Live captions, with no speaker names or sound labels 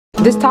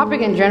This topic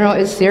in general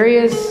is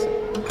serious.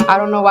 I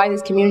don't know why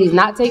this community is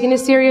not taking it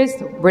serious.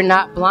 We're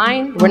not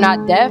blind, we're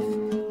not deaf.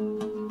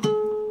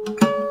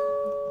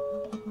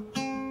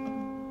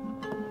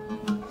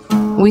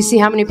 We see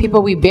how many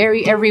people we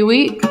bury every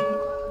week,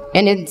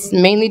 and it's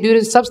mainly due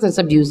to substance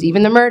abuse,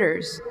 even the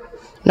murders.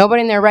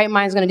 Nobody in their right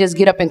mind is gonna just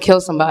get up and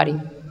kill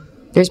somebody.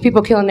 There's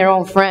people killing their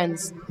own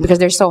friends because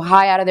they're so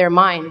high out of their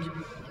mind,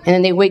 and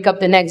then they wake up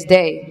the next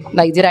day,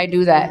 like, did I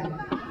do that?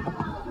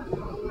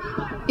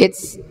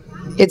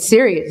 It's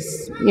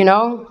serious, you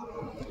know?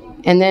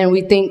 And then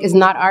we think it's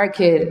not our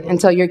kid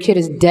until your kid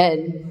is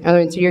dead, or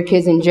until your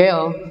kid's in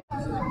jail.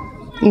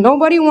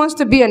 Nobody wants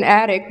to be an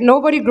addict.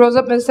 Nobody grows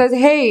up and says,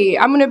 hey,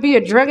 I'm gonna be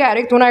a drug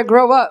addict when I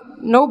grow up.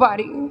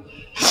 Nobody.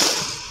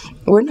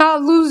 We're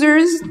not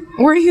losers.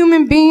 We're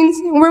human beings.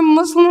 We're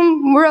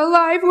Muslim. We're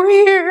alive. We're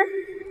here.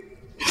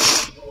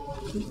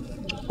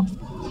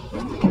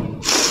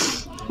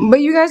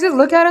 But you guys just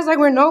look at us like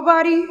we're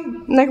nobody,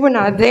 like we're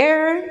not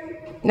there,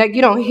 like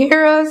you don't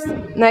hear us,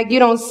 like you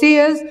don't see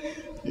us,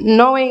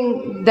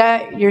 knowing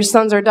that your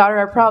sons or daughter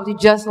are probably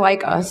just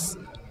like us,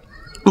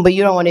 but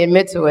you don't want to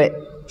admit to it.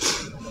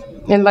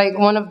 And like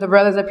one of the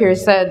brothers up here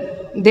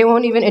said, they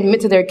won't even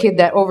admit to their kid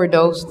that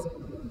overdosed.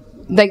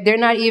 Like they're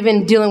not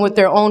even dealing with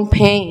their own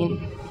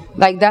pain.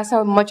 Like that's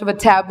how much of a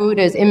taboo it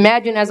is.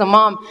 Imagine as a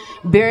mom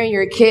burying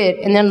your kid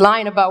and then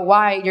lying about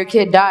why your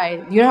kid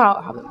died. You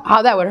know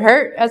how that would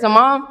hurt as a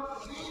mom?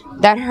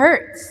 That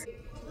hurts.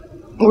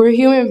 We're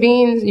human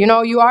beings. You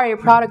know, you are a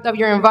product of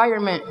your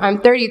environment. I'm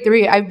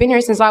 33. I've been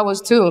here since I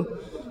was 2.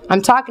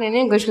 I'm talking in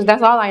English because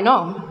that's all I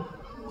know.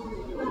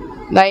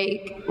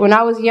 Like when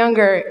I was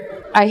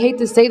younger, I hate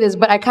to say this,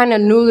 but I kind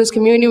of knew this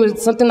community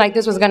was something like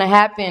this was going to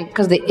happen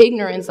because the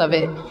ignorance of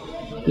it.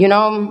 You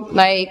know,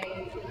 like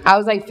I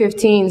was like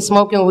 15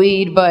 smoking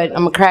weed, but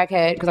I'm a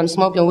crackhead because I'm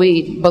smoking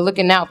weed. But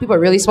looking now, people are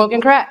really smoking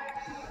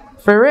crack.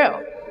 For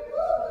real.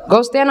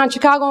 Go stand on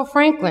Chicago and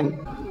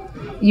Franklin.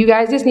 You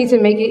guys just need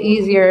to make it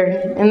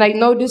easier. And like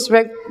no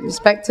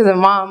disrespect to the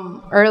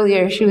mom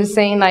earlier, she was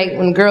saying like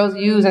when girls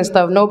use and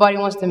stuff, nobody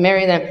wants to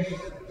marry them.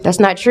 That's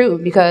not true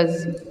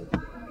because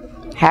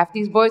half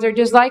these boys are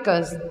just like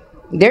us.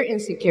 They're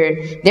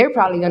insecure. They're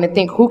probably gonna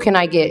think, who can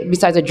I get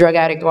besides a drug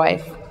addict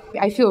wife?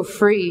 I feel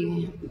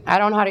free. I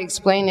don't know how to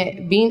explain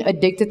it. Being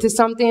addicted to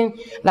something,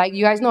 like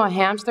you guys know a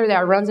hamster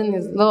that runs in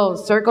this little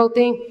circle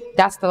thing?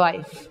 That's the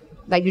life.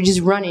 Like you're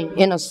just running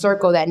in a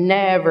circle that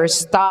never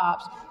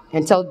stops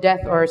until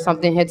death or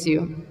something hits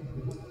you.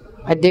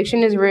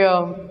 Addiction is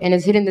real and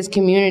it's hitting this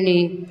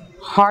community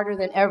harder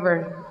than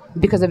ever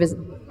because of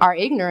our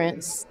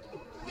ignorance.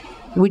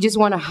 We just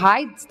want to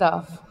hide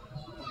stuff.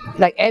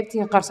 Like, like,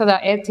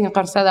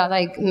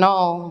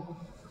 no.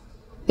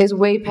 It's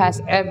way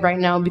past ebb right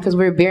now because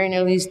we're burying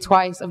at least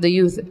twice of the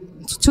youth.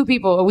 2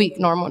 people a week,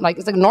 normal. Like,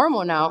 it's like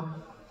normal now.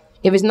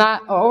 If it's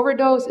not an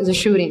overdose, it's a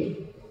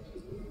shooting.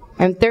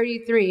 I'm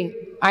 33.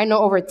 I know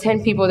over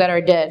 10 people that are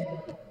dead.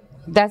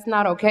 That's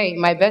not okay.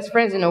 My best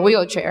friend's in a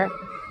wheelchair.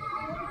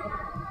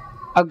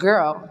 A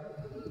girl.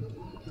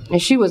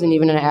 And she wasn't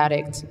even an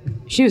addict.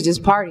 She was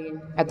just partying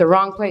at the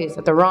wrong place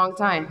at the wrong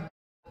time.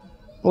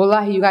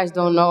 Wallahi, you guys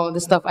don't know the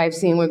stuff I've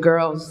seen with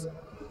girls.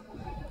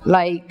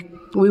 Like,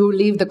 we would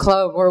leave the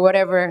club or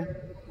whatever,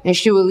 and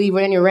she would leave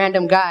with any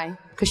random guy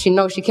because she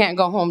knows she can't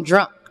go home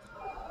drunk.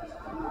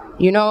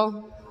 You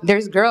know,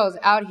 there's girls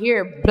out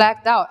here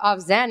blacked out off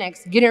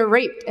Xanax getting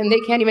raped, and they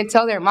can't even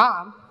tell their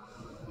mom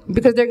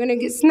because they're gonna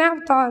get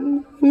snapped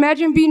on.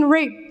 Imagine being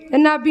raped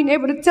and not being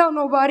able to tell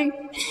nobody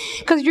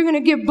because you're gonna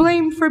get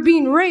blamed for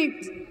being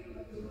raped.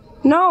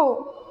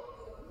 No.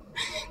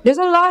 There's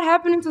a lot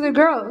happening to the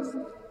girls,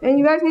 and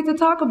you guys need to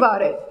talk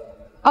about it.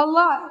 A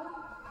lot.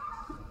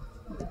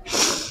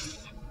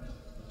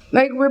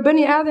 Like, we're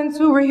Bani Adam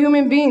too, we're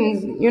human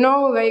beings, you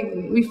know? Like,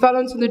 we fell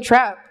into the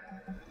trap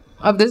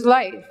of this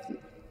life.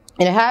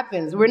 And it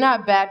happens. We're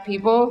not bad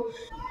people.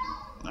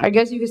 I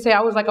guess you could say I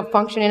was like a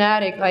functioning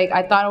addict. Like,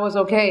 I thought I was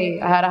okay.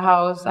 I had a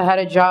house, I had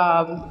a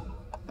job.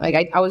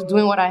 Like, I was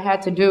doing what I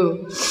had to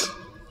do.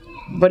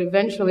 But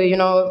eventually, you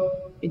know,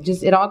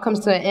 it all comes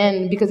to an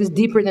end because it's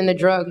deeper than the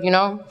drug, you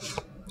know?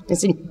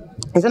 It's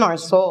in our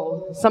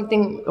soul.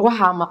 Something,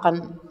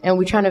 and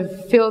we're trying to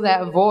fill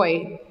that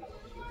void.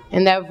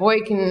 And that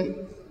void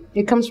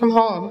it comes from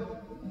home.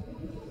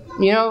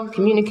 You know,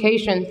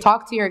 communication,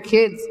 talk to your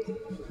kids.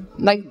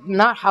 Like,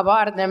 not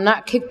habar them,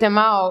 not kick them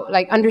out,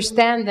 like,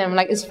 understand them,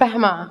 like, it's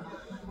fahma.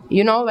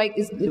 You know, like,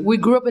 we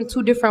grew up in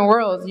 2 different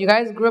worlds. You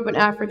guys grew up in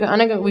Africa,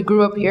 and we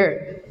grew up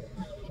here.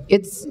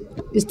 It's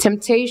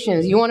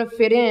temptations, you want to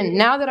fit in.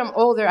 Now that I'm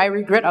older, I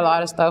regret a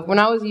lot of stuff. When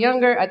I was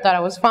younger, I thought I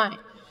was fine.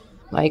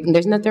 Like,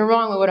 there's nothing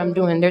wrong with what I'm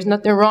doing. There's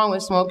nothing wrong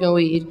with smoking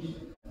weed.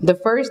 The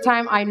first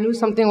time I knew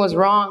something was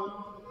wrong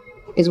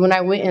is when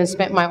I went and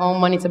spent my own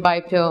money to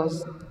buy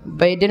pills.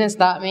 But it didn't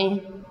stop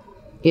me.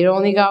 It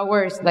only got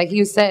worse. Like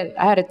you said,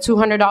 I had a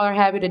 $200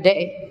 habit a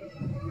day.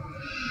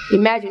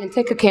 Imagine, and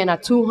take a can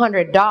of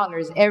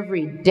 $200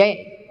 every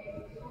day.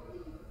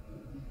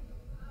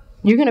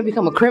 You're gonna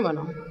become a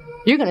criminal.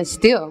 You're gonna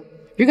steal.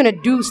 You're gonna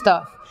do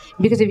stuff.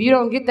 Because if you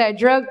don't get that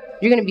drug,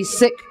 you're gonna be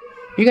sick.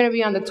 You're gonna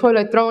be on the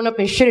toilet throwing up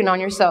and shitting on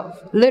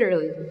yourself,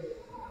 literally.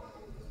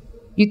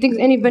 You think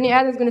any Bani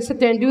Adam's gonna sit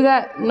there and do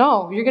that?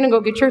 No, you're gonna go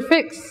get your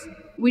fix.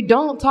 We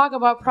don't talk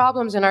about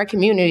problems in our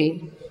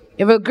community.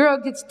 If a girl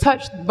gets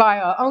touched by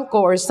an uncle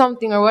or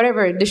something or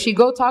whatever, does she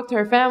go talk to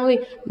her family?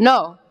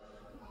 No.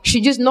 She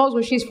just knows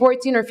when she's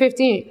 14 or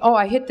 15, oh,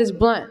 I hit this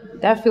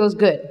blunt. That feels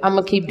good. I'm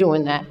gonna keep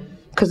doing that.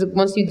 Because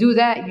once you do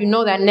that, you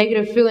know that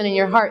negative feeling in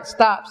your heart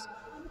stops.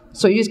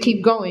 So you just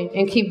keep going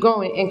and keep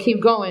going and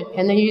keep going.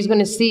 And then you're just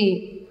gonna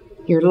see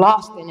you're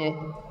lost in it.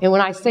 And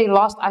when I say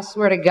lost, I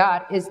swear to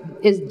God, it's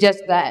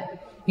just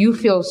that. You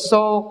feel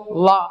so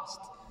lost.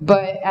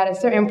 But at a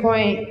certain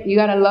point, you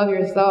gotta love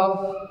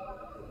yourself.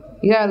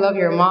 You gotta love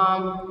your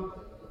mom.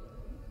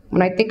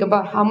 When I think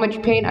about how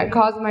much pain I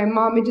caused my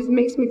mom, it just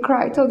makes me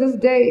cry till this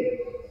day.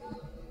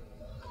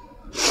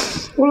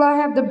 Well, I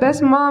have the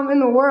best mom in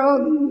the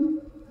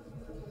world,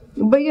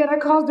 but yet I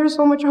caused her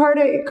so much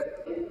heartache.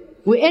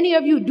 Will any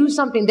of you do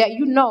something that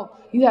you know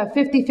you have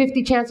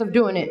 50-50 chance of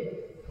doing it?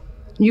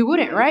 You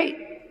wouldn't, right?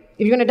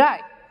 If you're gonna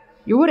die,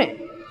 you wouldn't.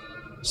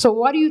 So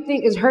what do you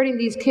think is hurting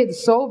these kids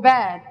so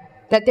bad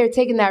that they're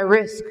taking that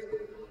risk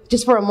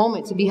just for a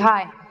moment to be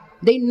high?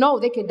 They know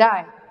they could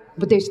die,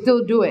 but they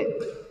still do it.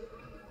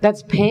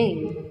 That's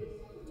pain.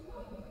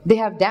 They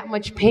have that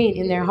much pain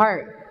in their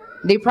heart.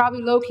 They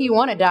probably low-key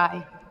want to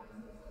die.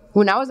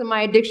 When I was in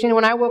my addiction,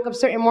 when I woke up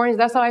certain mornings,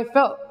 that's how I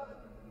felt.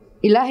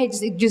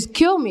 Ilahi, just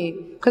kill me,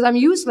 because I'm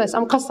useless.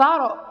 I'm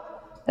kasaro.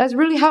 That's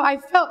really how I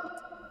felt.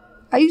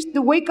 I used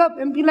to wake up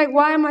and be like,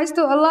 why am I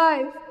still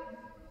alive?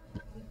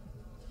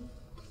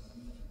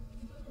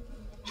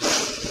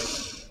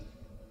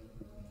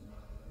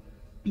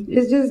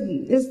 It's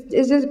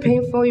just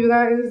painful, you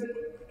guys.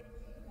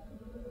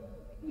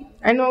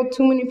 I know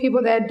too many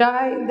people that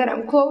died that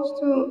I'm close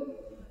to.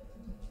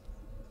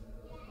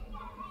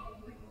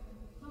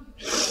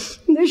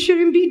 They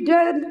shouldn't be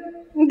dead.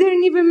 They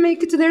didn't even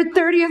make it to their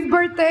 30th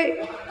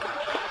birthday.